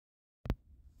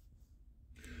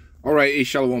All right, hey,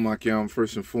 Shalom, Akim.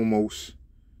 First and foremost,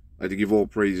 I'd like to give all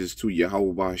praises to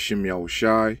Yahweh Bahashim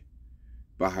Yahushai,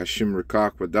 Bahashim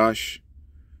Rekak Radash.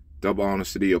 Double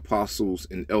honors to the apostles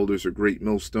and elders of Great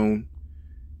Millstone.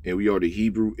 And we are the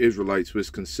Hebrew Israelites,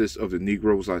 which consists of the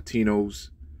Negroes, Latinos,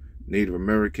 Native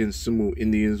Americans, Sumu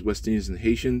Indians, West Indians, and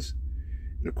Haitians.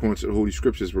 And according to the Holy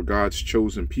Scriptures, we're God's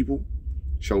chosen people.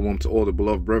 Shalom to all the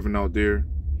beloved brethren out there,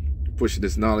 pushing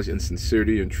this knowledge in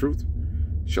sincerity and truth.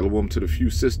 Shalom to the few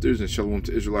sisters, and shalom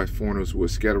to Israelite foreigners who are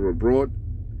scattered abroad.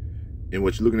 And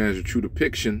what you're looking at is a true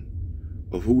depiction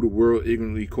of who the world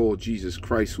ignorantly called Jesus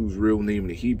Christ, whose real name in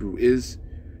the Hebrew is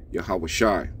Yahweh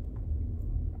Shai.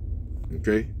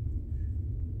 Okay?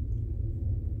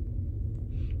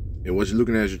 And what you're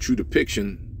looking at is a true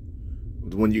depiction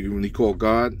of the one you really call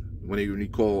God, the one you really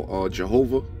call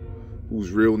Jehovah,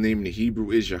 whose real name in the Hebrew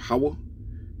is Yahweh. And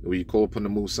when you call upon the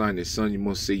Most High and His Son, you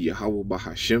must say Yahweh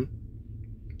Bahashim.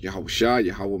 Yahweh Shai,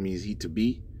 Yahweh means he to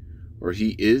be, or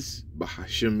he is.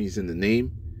 Bahashim means in the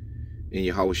name. And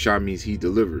Yahweh Shai means he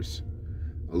delivers.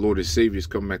 Our Lord and Savior is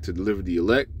coming back to deliver the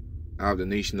elect out of the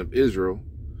nation of Israel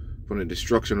from the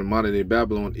destruction of modern day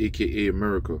Babylon, aka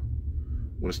America.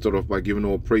 I want to start off by giving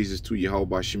all praises to Yahweh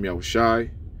Bahashim Yahweh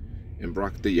Shai, and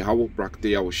Brakate Yahweh,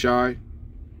 Brakate Yahweh Shai,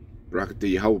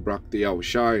 Brakate Yahweh, Brakate Yahweh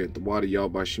Shai, and the water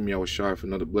Yahweh Bahashim Yahweh Shai for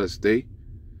another blessed day.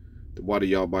 The water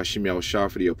Yahweh Bahashim Yahweh Shai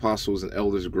for the apostles and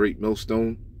elders of Great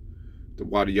Millstone. The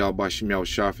water Yahweh Bahashim Yahweh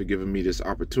Shai for giving me this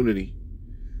opportunity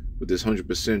with this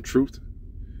 100% truth.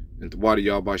 And the water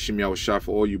Yahweh Bahashim Yahweh Shai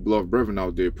for all you beloved brethren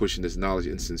out there pushing this knowledge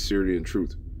in sincerity and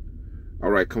truth. All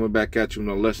right, coming back at you in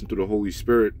a lesson through the Holy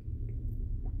Spirit.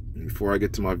 And before I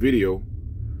get to my video,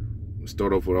 I'm going to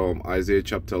start off with Isaiah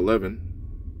chapter 11.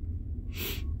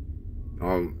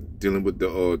 Dealing with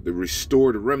the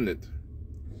restored remnant.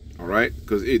 All right,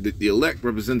 because the elect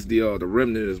represents the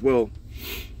remnant as well,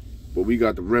 but we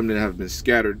got the remnant that have been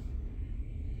scattered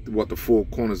throughout the four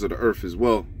corners of the earth as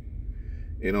well.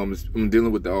 And I'm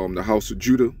dealing with the house of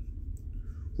Judah,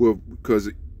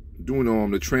 because doing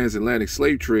the transatlantic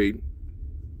slave trade,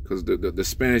 because the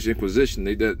Spanish Inquisition,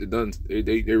 they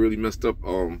really messed up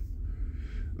our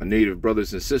native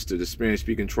brothers and sisters, the Spanish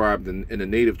speaking tribe and the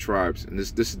native tribes, and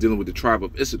this is dealing with the tribe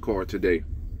of Issachar today.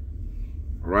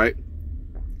 All right.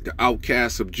 The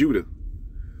outcasts of Judah,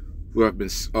 who have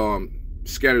been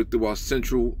scattered throughout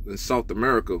Central and South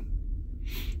America,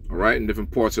 all right, in different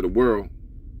parts of the world.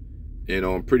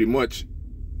 And pretty much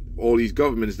all these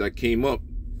governments that came up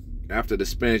after the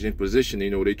Spanish Inquisition,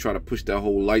 they try to push that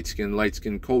whole light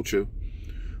skin culture,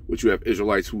 which you have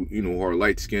Israelites who, are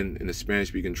light skinned in the Spanish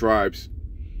speaking tribes,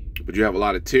 but you have a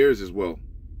lot of tares as well.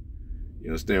 You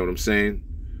understand what I'm saying?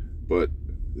 But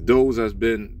those has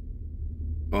been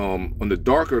on the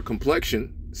darker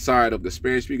complexion side of the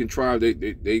Spanish-speaking tribe, they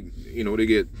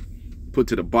get put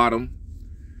to the bottom.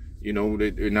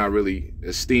 They're not really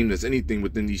esteemed as anything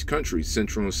within these countries,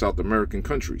 Central and South American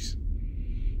countries.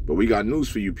 But we got news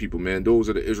for you people, man. Those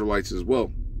are the Israelites as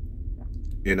well.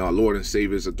 And our Lord and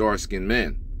Savior is a dark-skinned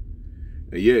man.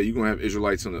 And yeah, you're gonna have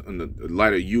Israelites on the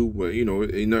lighter hue, but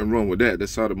ain't nothing wrong with that.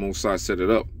 That's how the Most High set it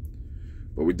up.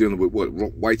 But we're dealing with what?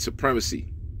 White supremacy.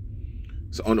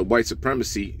 So under white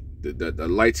supremacy, the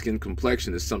light-skinned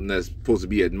complexion is something that's supposed to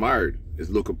be admired, is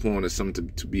looked upon as something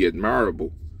to be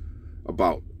admirable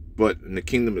about. But in the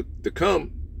kingdom to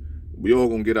come, we all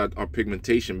gonna get our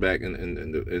pigmentation back, and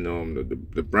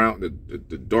the brown,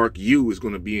 the dark hue is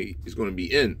gonna be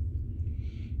in.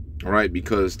 All right,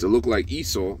 because to look like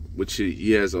Esau, which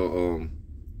he has a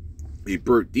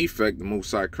birth defect, the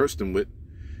Most High cursed him with,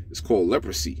 it's called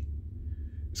leprosy.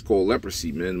 It's called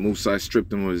leprosy, man. The Most High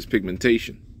stripped him of his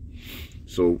pigmentation.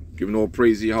 So, giving all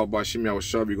praise to Yahweh Bahashim Yahweh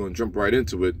Shai, we're going to jump right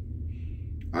into it.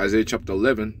 Isaiah chapter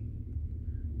 11,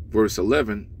 verse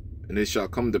 11. And it shall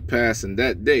come to pass in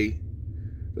that day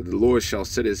that the Lord shall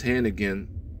set his hand again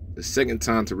the second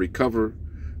time to recover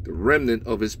the remnant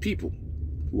of his people,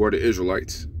 who are the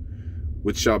Israelites,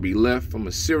 which shall be left from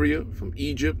Assyria, from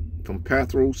Egypt, from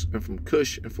Pathros, and from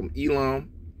Cush, and from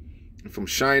Elam, and from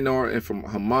Shinar, and from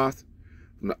Hamath,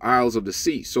 from the isles of the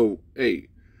sea. So, hey,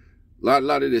 a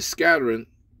lot of this scattering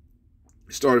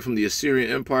started from the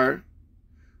Assyrian Empire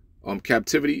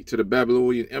captivity, to the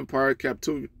Babylonian Empire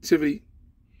captivity,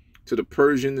 to the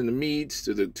Persian and the Medes,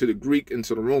 to the Greek, and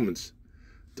to the Romans.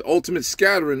 The ultimate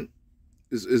scattering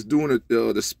is doing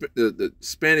the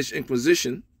Spanish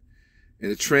Inquisition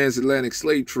and the transatlantic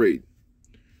slave trade.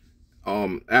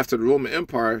 After the Roman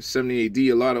Empire, 70 AD,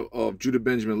 a lot of Judah,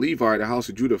 Benjamin, Levi, the house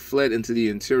of Judah, fled into the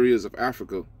interiors of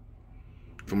Africa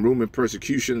from Roman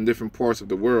persecution in different parts of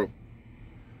the world.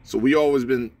 So we always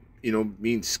been,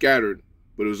 being scattered,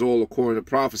 but it was all according to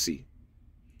prophecy.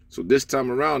 So this time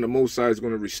around, the Most High is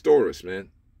going to restore us, man.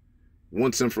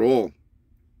 Once and for all.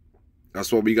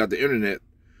 That's why we got the internet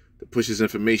that pushes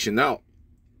information out.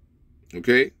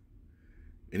 Okay?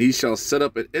 And he shall set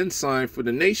up an ensign for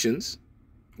the nations,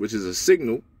 which is a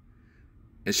signal,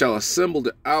 and shall assemble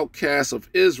the outcasts of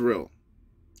Israel.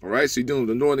 All right? So you're dealing with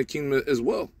the northern kingdom as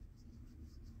well.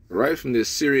 All right? From the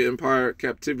Assyrian Empire,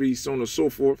 captivity, so on and so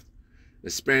forth. The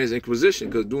Spanish Inquisition,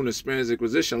 because during the Spanish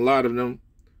Inquisition, a lot of them,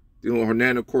 you know,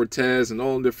 Hernando Cortez and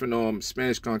all different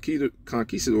Spanish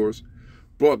conquistadors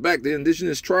brought back the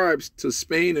indigenous tribes to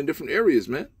Spain and different areas,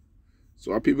 man.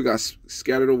 So our people got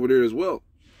scattered over there as well.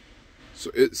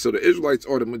 So the Israelites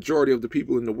are the majority of the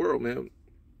people in the world, man.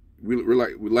 We're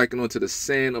likened unto the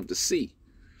sand of the sea.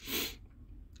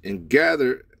 And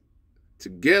gather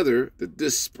together the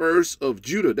dispersed of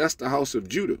Judah. That's the house of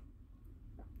Judah.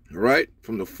 All right?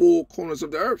 From the four corners of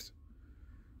the earth.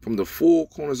 From the four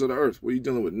corners of the earth. What are you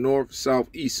dealing with? North, south,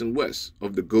 east, and west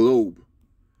of the globe.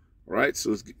 All right? So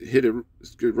let's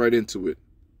get right into it.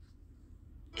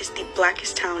 Is the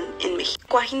blackest town in Mexico.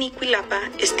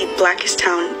 Coajinicuilapa is the blackest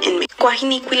town in Mexico.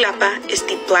 Coajinicuilapa is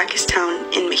the blackest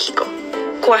town in Mexico.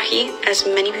 Coaji, as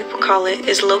many people call it,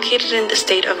 is located in the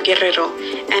state of Guerrero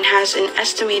and has an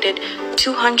estimated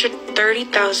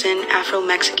 230,000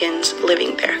 Afro-Mexicans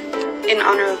living there. In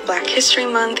honor of Black History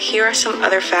Month, here are some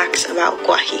other facts about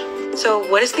Coaji. So,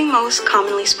 what is the most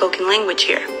commonly spoken language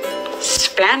here?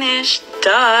 Spanish.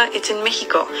 Duh, it's in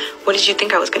Mexico. What did you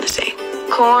think I was gonna say?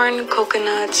 Corn,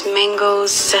 coconuts,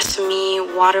 mangoes, sesame,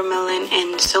 watermelon,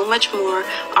 and so much more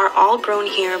are all grown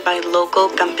here by local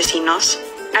campesinos.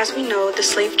 As we know, the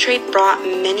slave trade brought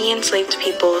many enslaved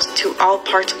peoples to all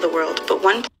parts of the world, but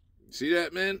one... See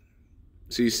that, man?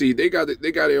 See, they got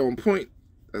it on point.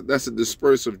 That's the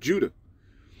dispersed of Judah.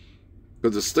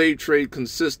 Because the slave trade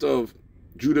consists of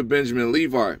Judah, Benjamin, and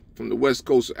Levi from the west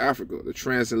coast of Africa, the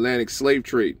transatlantic slave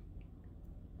trade.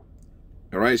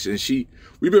 All right, and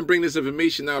we've been bringing this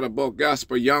information out about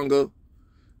Gaspar Yanga,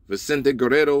 Vicente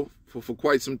Guerrero for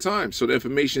quite some time. So the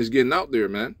information is getting out there,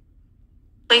 man.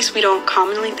 Place we don't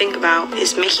commonly think about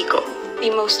is Mexico. The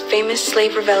most famous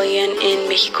slave rebellion in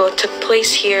Mexico took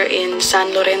place here in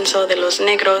San Lorenzo de los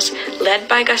Negros, led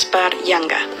by Gaspar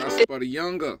Yanga. Gaspar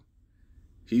Yanga.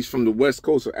 He's from the west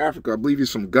coast of Africa. I believe he's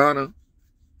from Ghana.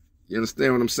 You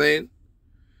understand what I'm saying?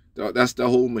 That's the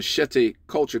whole machete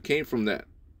culture came from that.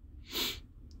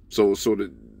 So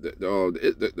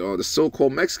the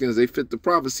so-called Mexicans, they fit the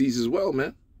prophecies as well,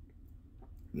 man.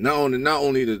 Not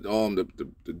only the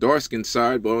dark-skinned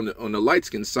side, but on the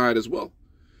light-skinned side as well.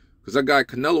 Because that guy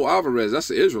Canelo Alvarez,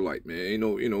 that's an Israelite, man.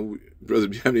 You know, brother,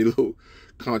 if you have any little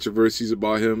controversies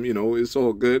about him, you know, it's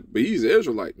all good. But he's an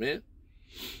Israelite, man.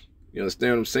 You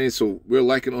understand what I'm saying? So we're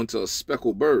likened unto a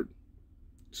speckled bird.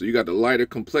 So you got the lighter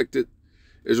complected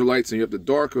Israelites and you have the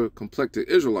darker complected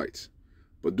Israelites.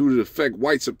 But due to the fact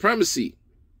white supremacy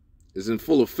is in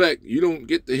full effect, you don't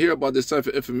get to hear about this type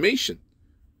of information.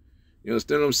 You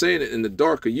understand what I'm saying? And the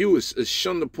darker you is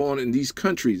shunned upon in these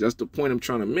countries. That's the point I'm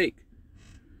trying to make.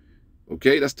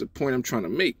 Okay? That's the point I'm trying to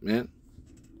make, man.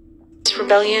 This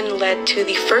rebellion led to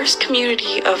the first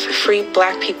community of free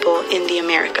black people in the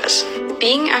Americas.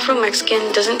 Being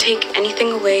Afro-Mexican doesn't take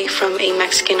anything away from a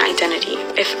Mexican identity.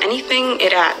 If anything,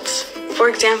 it adds. For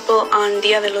example, on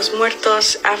Dia de los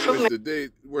Muertos,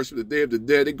 worship the Day of the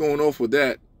Dead, they're going off with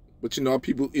that. But, you know, our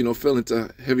people, you know, fell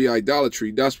into heavy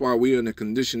idolatry. That's why we are in the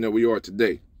condition that we are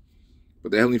today.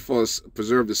 But the Heavenly Father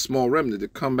preserved a small remnant to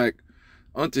come back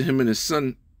unto him and his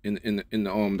son in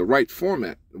the right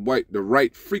format, the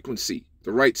right frequency,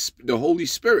 the Holy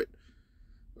Spirit.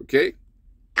 Okay?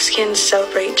 Mexicans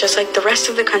celebrate just like the rest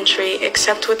of the country,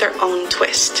 except with their own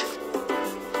twist.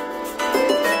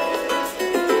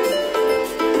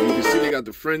 You can see they got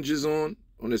the fringes on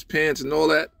his pants and all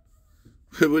that.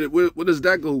 What does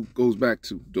that goes back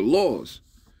to? The laws.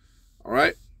 All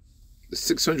right? The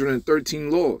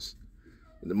 613 laws.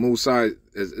 The Most High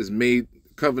has made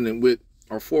covenant with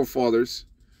our forefathers,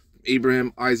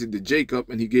 Abraham, Isaac, to Jacob,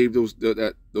 and he gave those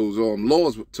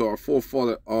laws to our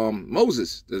forefather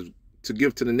Moses to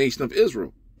give to the nation of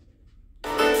Israel.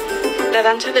 La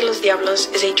Danza de los Diablos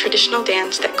is a traditional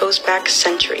dance that goes back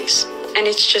centuries, and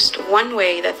it's just one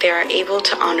way that they are able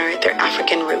to honor their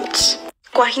African roots.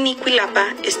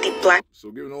 Coajinicuilapa is the black...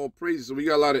 So giving all praises. So we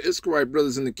got a lot of Israelite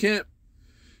brothers in the camp.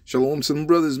 Shalom to them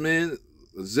brothers, man.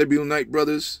 Zebulonite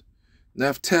brothers,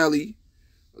 Naphtali,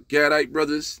 Gadite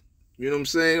brothers. You know what I'm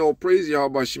saying? All praise y'all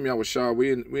by Shem Yahweh.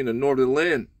 We in the northern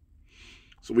land.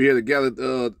 So we here to gather,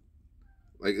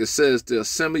 like it says, to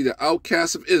assembly the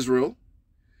outcasts of Israel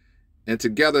and to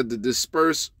gather the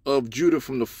dispersed of Judah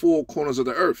from the four corners of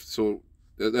the earth. So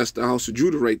that's the house of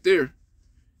Judah right there.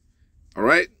 All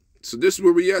right. So this is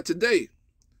where we are today.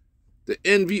 The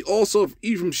envy also of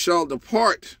Ephraim shall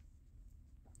depart,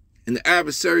 and the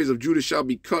adversaries of Judah shall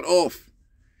be cut off.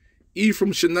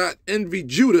 Ephraim shall not envy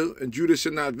Judah, and Judah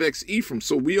shall not vex Ephraim.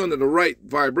 So we under the right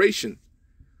vibration.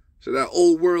 So that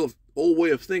old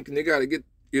way of thinking, they got to get,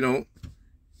 you know,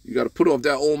 you got to put off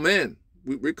that old man.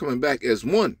 We're coming back as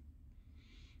one.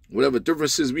 Whatever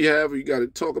differences we have, you got to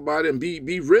talk about it and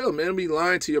be real, man. Be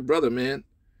lying to your brother, man.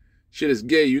 Shit is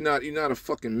gay. You're not a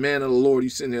fucking man of the Lord. You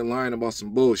sitting there lying about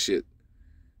some bullshit.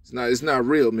 It's not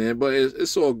real, man. But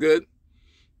it's all good.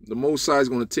 The Most High is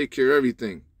going to take care of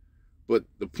everything. But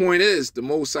the point is, the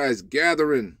Most High is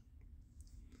gathering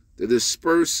the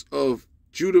dispersed of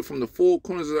Judah from the four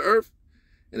corners of the earth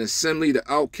and assembly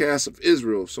the outcasts of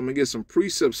Israel. So I'm going to get some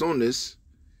precepts on this.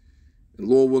 And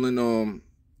Lord willing,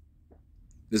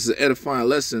 this is an edifying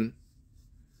lesson,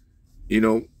 you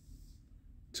know,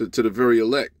 to the very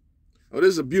elect. Oh,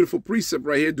 this is a beautiful precept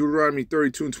right here, Deuteronomy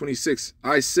 32:26.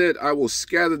 I said, I will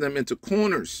scatter them into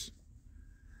corners.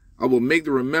 I will make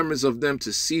the remembrance of them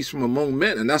to cease from among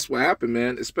men. And that's what happened,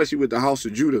 man, especially with the house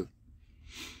of Judah.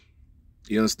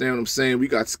 You understand what I'm saying? We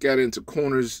got scattered into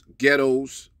corners,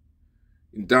 ghettos.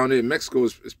 And down there in Mexico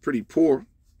is pretty poor,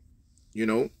 you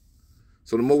know.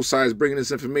 So the Most High is bringing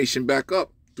this information back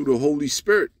up through the Holy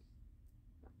Spirit.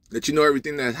 That you know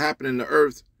everything that's happened in the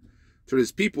earth to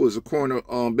this people is according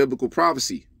to biblical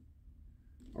prophecy.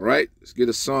 All right, let's get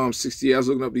a Psalm 60. I was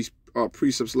looking up these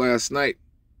precepts last night.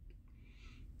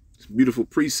 Some beautiful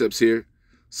precepts here.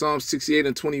 Psalm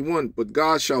 68:21. But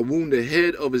God shall wound the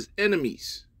head of his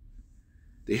enemies,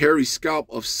 the hairy scalp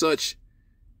of such,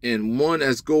 and one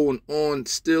as going on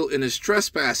still in his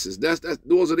trespasses.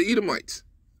 Those are the Edomites.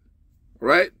 All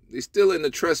right, they still in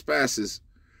the trespasses,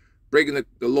 breaking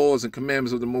the laws and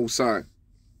commandments of the Most High.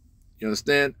 You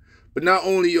understand? But not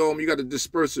only you got the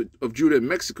dispersed of Judah in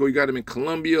Mexico, you got them in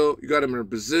Colombia, you got them in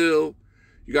Brazil,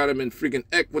 you got them in freaking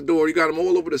Ecuador, you got them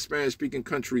all over the Spanish-speaking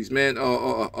countries, man.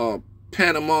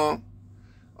 Panama,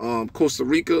 Costa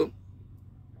Rica,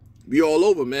 we all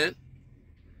over, man.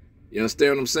 You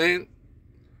understand what I'm saying?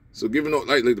 So giving up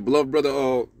like the beloved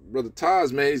brother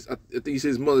Taz, man, I think he said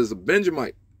his mother's a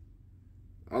Benjamite.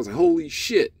 I was like, holy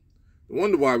shit. No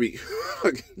wonder why we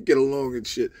get along and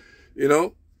shit, you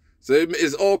know? So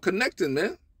it's all connecting,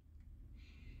 man.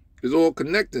 It's all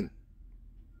connecting.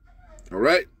 All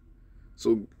right?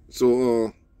 So,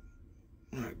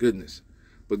 my goodness.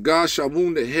 But God shall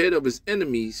wound the head of his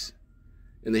enemies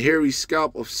and the hairy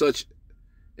scalp of such,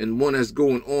 and one that's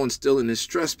going on still in his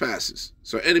trespasses.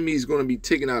 So enemy is going to be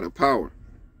taken out of power.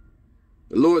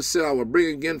 The Lord said, I will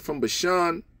bring again from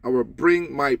Bashan, I will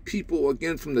bring my people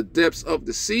again from the depths of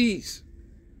the seas,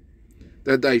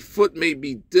 that thy foot may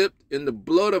be dipped in the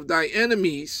blood of thy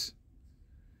enemies,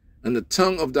 and the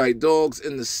tongue of thy dogs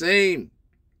in the same.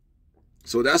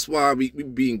 So that's why we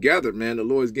being gathered, man. The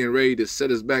Lord is getting ready to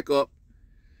set us back up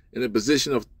in a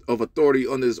position of authority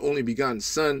under his only begotten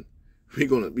Son. We're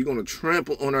gonna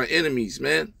trample on our enemies,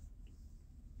 man.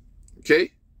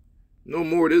 Okay? No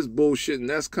more of this bullshit, and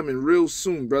that's coming real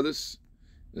soon, brothers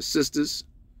and sisters.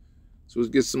 So let's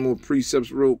get some more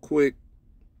precepts real quick.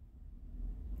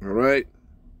 All right.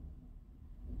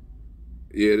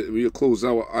 Yeah, we'll close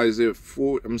out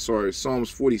with Psalms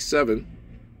 47.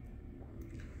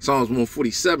 Psalms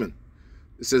 147.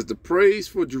 It says, the praise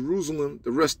for Jerusalem,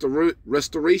 the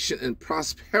restoration and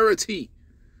prosperity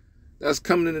that's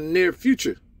coming in the near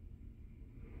future.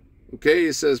 Okay,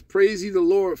 it says, praise ye the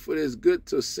Lord, for it is good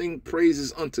to sing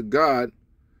praises unto God,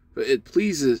 for it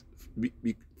pleases,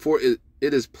 for it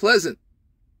is pleasant,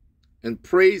 and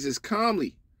praise is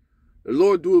calmly. The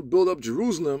Lord do build up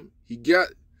Jerusalem. He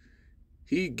gathered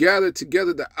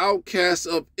together the outcasts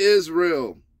of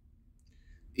Israel.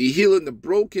 He healing the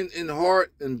broken in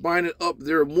heart and binding up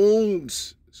their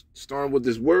wounds. Starting with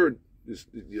this word,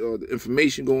 the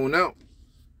information going out.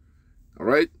 All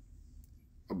right,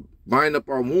 bind up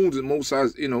our wounds and Most High,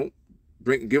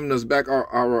 giving us back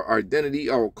our identity,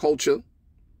 our culture,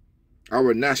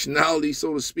 our nationality,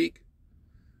 so to speak,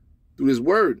 through his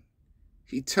word.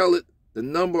 He telleth the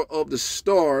number of the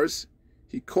stars,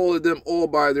 he calleth them all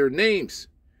by their names.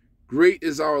 Great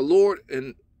is our Lord,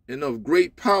 and of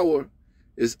great power.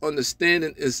 His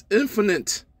understanding is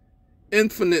infinite.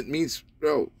 Infinite means,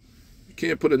 bro, you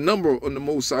can't put a number on the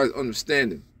Most High's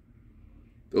understanding.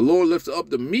 The Lord lifted up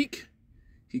the meek.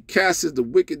 He casteth the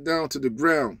wicked down to the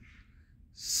ground.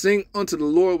 Sing unto the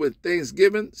Lord with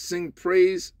thanksgiving. Sing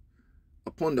praise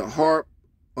upon the harp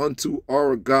unto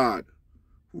our God,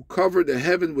 who covered the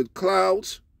heaven with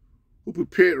clouds, who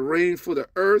prepared rain for the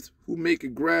earth, who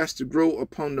maketh grass to grow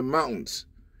upon the mountains.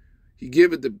 He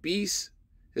giveth the beasts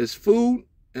his food,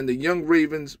 and the young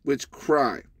ravens which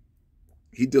cry.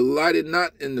 He delighted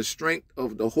not in the strength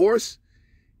of the horse,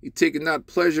 he taketh not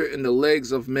pleasure in the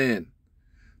legs of man.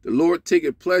 The Lord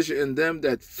taketh pleasure in them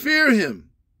that fear him,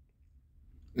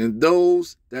 and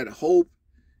those that hope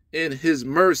in his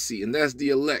mercy, and that's the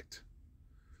elect.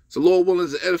 So Lord willing,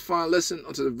 is an edifying lesson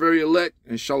unto the very elect,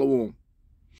 and shalom.